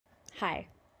Hi,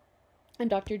 I'm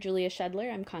Dr. Julia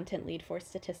Shedler. I'm content lead for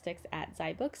statistics at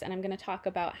zyBooks, and I'm going to talk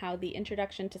about how the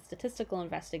Introduction to Statistical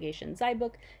Investigation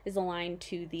zyBook is aligned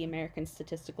to the American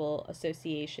Statistical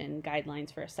Association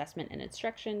Guidelines for Assessment and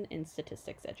Instruction in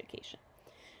Statistics Education.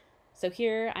 So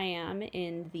here I am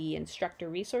in the Instructor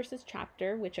Resources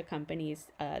chapter, which accompanies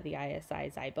the ISI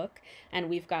zyBook, and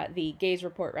we've got the GAISE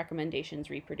report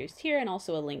recommendations reproduced here and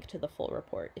also a link to the full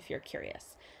report if you're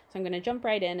curious. So I'm going to jump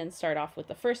right in and start off with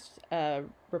the first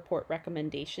report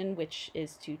recommendation, which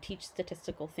is to teach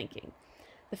statistical thinking.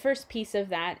 The first piece of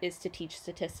that is to teach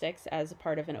statistics as a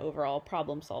part of an overall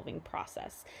problem-solving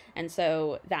process. And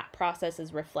so that process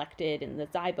is reflected in the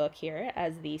zyBook here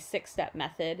as the 6-step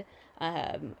method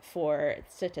for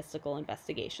statistical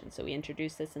investigation. So we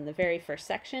introduce this in the very first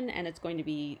section, and it's going to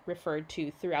be referred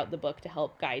to throughout the book to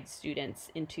help guide students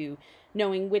into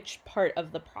knowing which part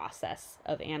of the process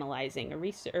of analyzing a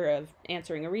research or of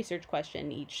answering a research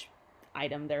question each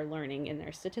item they're learning in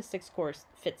their statistics course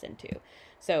fits into.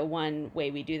 So one way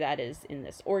we do that is in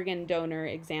this organ donor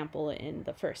example in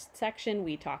the first section.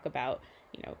 We talk about,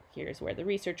 here's where the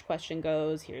research question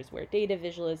goes, here's where data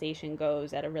visualization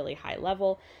goes at a really high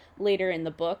level. Later in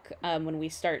the book, when we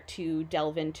start to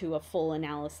delve into a full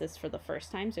analysis for the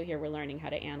first time, so here we're learning how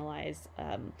to analyze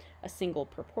a single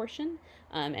proportion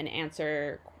and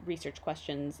answer research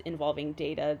questions involving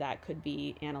data that could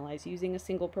be analyzed using a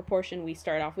single proportion. We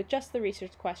start off with just the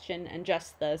research question and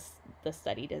just the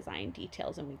study design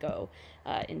details, and we go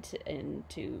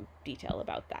into detail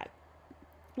about that.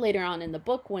 Later on in the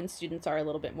book, when students are a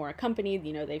little bit more accompanied,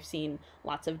 they've seen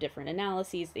lots of different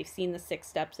analyses, they've seen the 6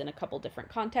 steps in a couple different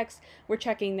contexts, we're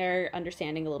checking their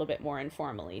understanding a little bit more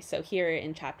informally. So here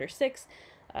in chapter 6,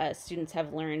 students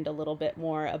have learned a little bit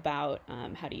more about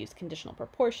how to use conditional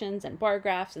proportions and bar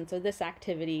graphs, and so this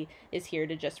activity is here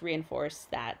to just reinforce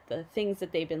that the things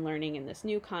that they've been learning in this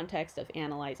new context of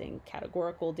analyzing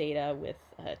categorical data with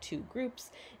 2 groups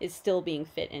is still being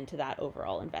fit into that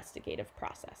overall investigative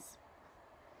process.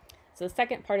 So the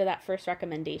second part of that first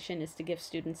recommendation is to give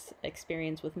students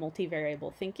experience with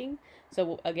multivariable thinking.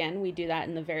 So again, we do that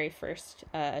in the very first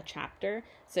chapter.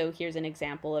 So here's an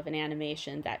example of an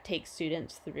animation that takes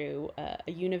students through a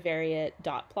univariate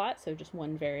dot plot, so just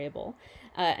one variable,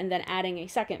 and then adding a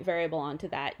second variable onto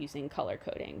that using color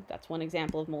coding. That's one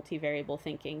example of multivariable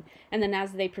thinking. And then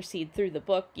as they proceed through the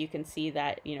book, you can see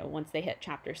that, once they hit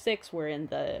chapter 6, we're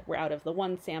out of the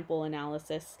 1 sample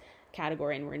analysis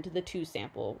category and we're into the 2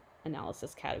 sample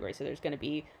analysis category. So there's going to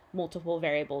be multiple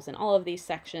variables in all of these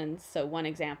sections. So one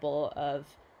example of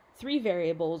 3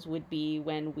 variables would be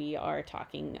when we are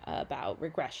talking about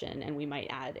regression, and we might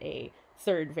add a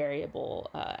 3rd variable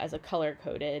as a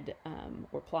color-coded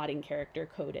or plotting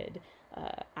character-coded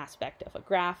aspect of a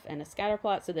graph and a scatter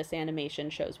plot. So this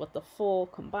animation shows what the full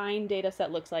combined data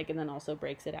set looks like, and then also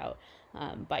breaks it out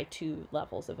by 2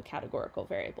 levels of a categorical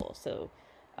variable. So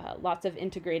lots of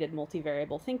integrated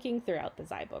multivariable thinking throughout the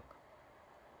zyBook.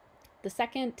 The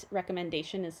second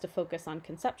recommendation is to focus on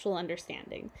conceptual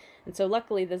understanding. And so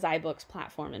luckily the zyBook's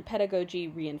platform and pedagogy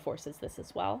reinforces this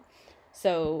as well.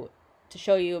 So to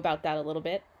show you about that a little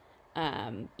bit,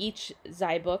 each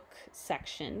zyBook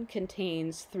section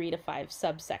contains 3 to 5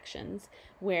 subsections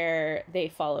where they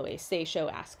follow a say, show,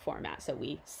 ask format. So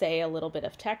we say a little bit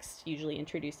of text, usually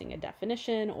introducing a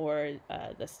definition or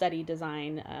the study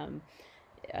design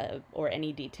or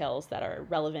any details that are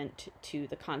relevant to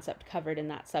the concept covered in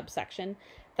that subsection.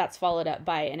 That's followed up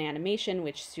by an animation,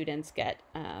 which students get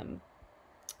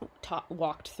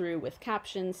walked through with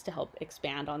captions to help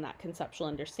expand on that conceptual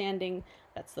understanding.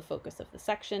 That's the focus of the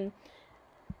section.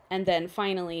 And then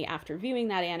finally, after viewing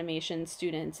that animation,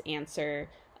 students answer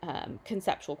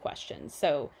conceptual questions.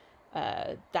 So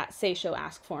that say, show,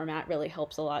 ask format really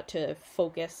helps a lot to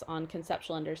focus on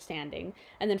conceptual understanding.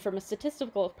 And then from a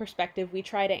statistical perspective, we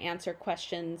try to answer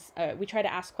questions, we try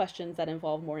to ask questions that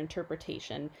involve more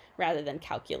interpretation rather than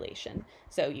calculation.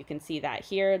 So you can see that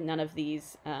here, none of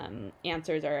these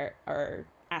answers are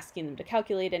asking them to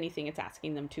calculate anything. It's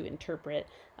asking them to interpret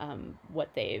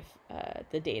what the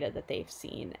data that they've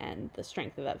seen and the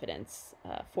strength of evidence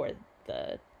for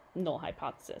the null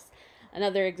hypothesis.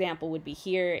 Another example would be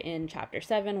here in chapter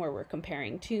 7, where we're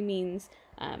comparing 2 means.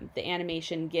 The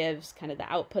animation gives kind of the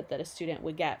output that a student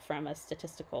would get from a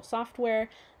statistical software,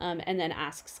 and then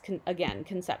asks, again,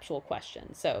 conceptual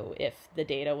questions. So if the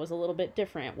data was a little bit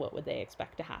different, what would they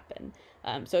expect to happen?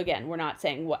 So again, we're not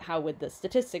saying how would the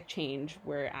statistic change,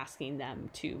 we're asking them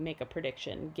to make a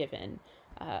prediction given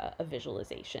a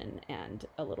visualization and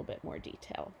a little bit more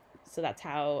detail. So that's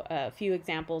how a few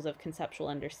examples of conceptual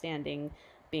understanding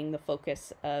being the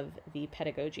focus of the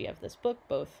pedagogy of this book,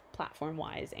 both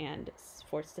platform-wise and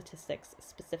for statistics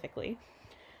specifically.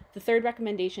 The third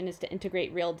recommendation is to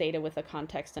integrate real data with a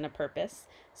context and a purpose.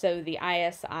 So the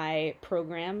ISI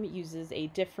program uses a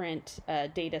different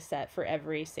data set for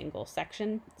every single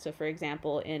section. So for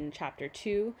example, in chapter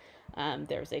 2,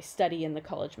 there's a study in the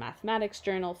College Mathematics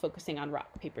Journal focusing on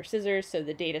rock, paper, scissors. So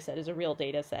the data set is a real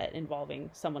data set involving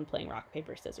someone playing rock,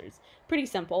 paper, scissors. Pretty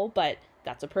simple, but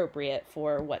that's appropriate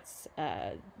for what's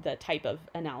the type of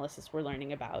analysis we're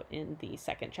learning about in the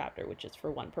second chapter, which is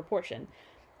for one proportion.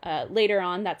 Later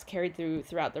on, that's carried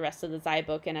throughout the rest of the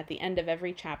zyBook, and at the end of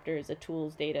every chapter is a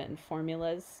tools, data, and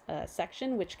formulas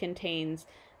section, which contains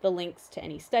the links to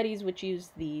any studies which use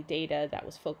the data that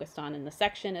was focused on in the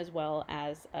section, as well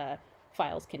as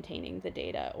files containing the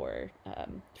data or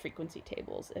frequency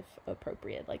tables, if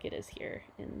appropriate, like it is here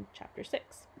in chapter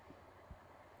 6.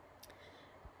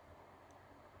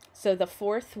 So the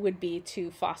fourth would be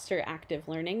to foster active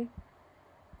learning.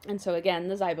 And so again,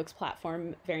 the zyBooks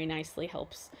platform very nicely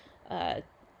helps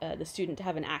the student to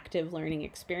have an active learning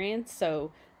experience.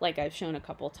 So like I've shown a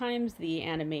couple times, the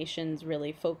animations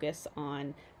really focus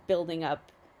on building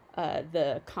up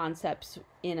the concepts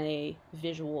in a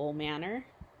visual manner.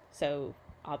 So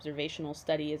observational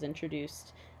study is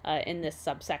introduced in this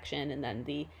subsection, and then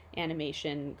the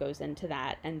animation goes into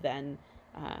that, and then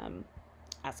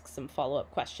asks some follow-up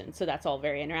questions. So that's all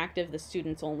very interactive. The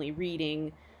student's only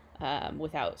reading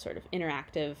without sort of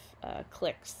interactive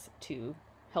clicks to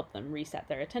help them reset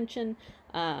their attention.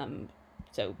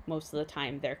 So most of the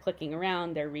time they're clicking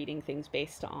around, they're reading things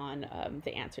based on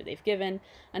the answer they've given.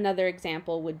 Another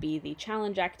example would be the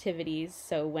challenge activities.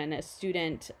 So when a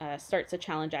student starts a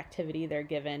challenge activity, they're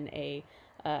given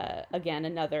again,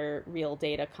 another real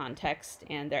data context,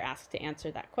 and they're asked to answer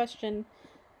that question.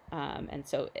 And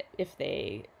so if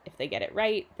they get it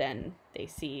right, then they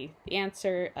see the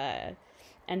answer,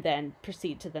 and then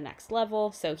proceed to the next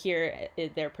level. So here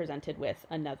they're presented with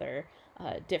another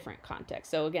different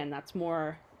context. So again, that's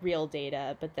more real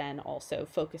data, but then also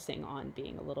focusing on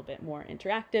being a little bit more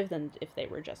interactive than if they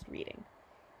were just reading.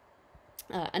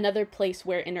 Another place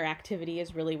where interactivity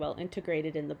is really well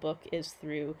integrated in the book is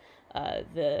through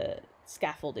the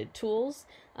scaffolded tools.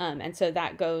 And so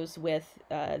that goes with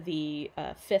the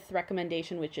fifth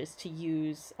recommendation, which is to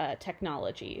use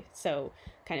technology. So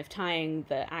kind of tying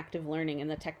the active learning and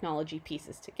the technology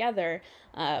pieces together,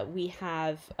 we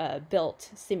have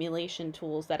built simulation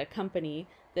tools that accompany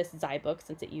this zyBook,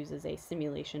 since it uses a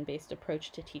simulation-based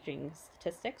approach to teaching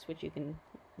statistics, which you can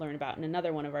learn about in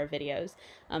another one of our videos.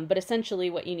 But essentially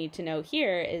what you need to know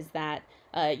here is that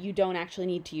you don't actually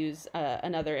need to use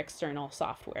another external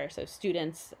software. So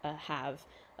students have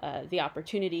the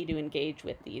opportunity to engage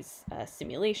with these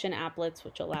simulation applets,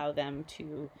 which allow them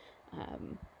to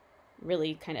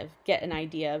really kind of get an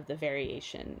idea of the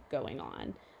variation going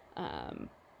on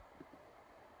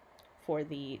for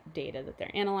the data that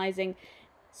they're analyzing.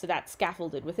 So that's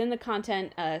scaffolded within the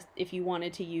content. If you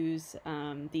wanted to use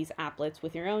these applets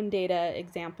with your own data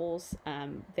examples,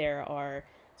 there are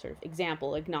sort of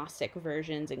example agnostic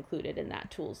versions included in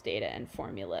that tools, data, and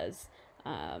formulas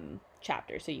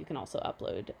chapter. So you can also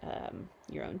upload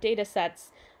your own data sets.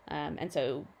 And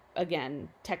so again,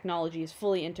 technology is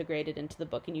fully integrated into the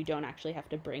book, and you don't actually have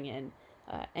to bring in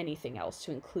anything else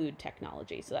to include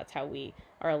technology. So that's how we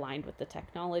are aligned with the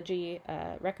technology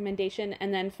recommendation.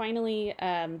 And then finally,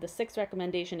 the sixth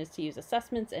recommendation is to use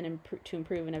assessments and to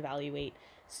improve and evaluate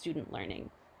student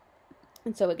learning.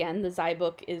 And so again, the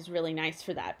zyBook is really nice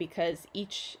for that, because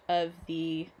each of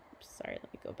the, sorry,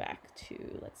 let me go back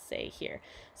to, let's say here.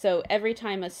 So every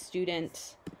time a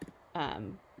student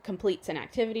completes an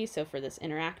activity, so for this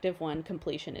interactive one,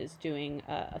 completion is doing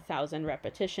 1,000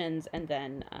 repetitions and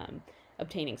then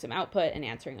obtaining some output and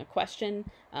answering a question.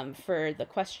 For the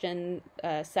question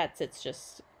sets, it's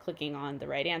just clicking on the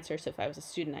right answer. So if I was a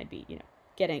student, I'd be,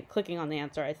 clicking on the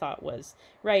answer I thought was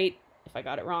right. If I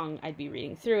got it wrong, I'd be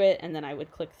reading through it, and then I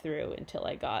would click through until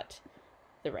I got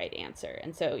the right answer.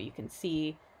 And so you can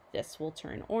see this will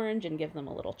turn orange and give them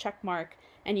a little check mark,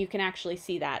 and you can actually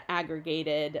see that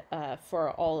aggregated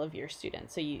for all of your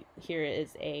students. So here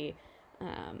is a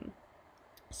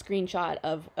screenshot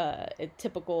of a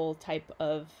typical type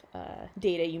of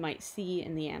data you might see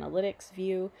in the analytics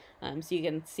view. So you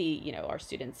can see, our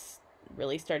students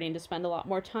really starting to spend a lot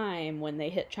more time when they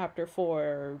hit chapter 4,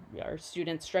 or our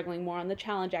students struggling more on the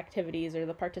challenge activities or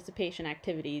the participation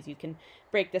activities. You can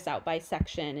break this out by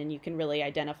section, and you can really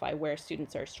identify where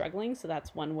students are struggling. So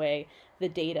that's one way the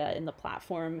data in the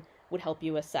platform would help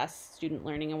you assess student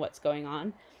learning and what's going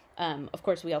on. Of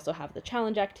course, we also have the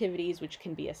challenge activities, which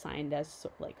can be assigned as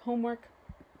like homework.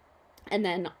 And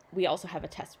then we also have a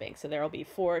test bank. So there will be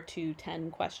 4 to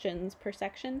 10 questions per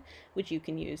section, which you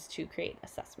can use to create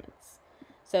assessments.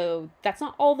 So that's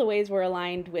not all the ways we're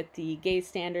aligned with the GAISE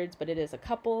standards, but it is a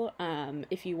couple.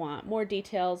 If you want more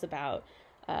details about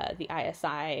the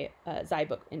ISI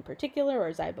zyBook in particular,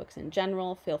 or zyBooks in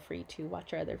general, feel free to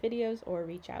watch our other videos or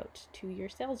reach out to your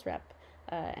sales rep,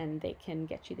 and they can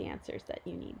get you the answers that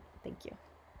you need. Thank you.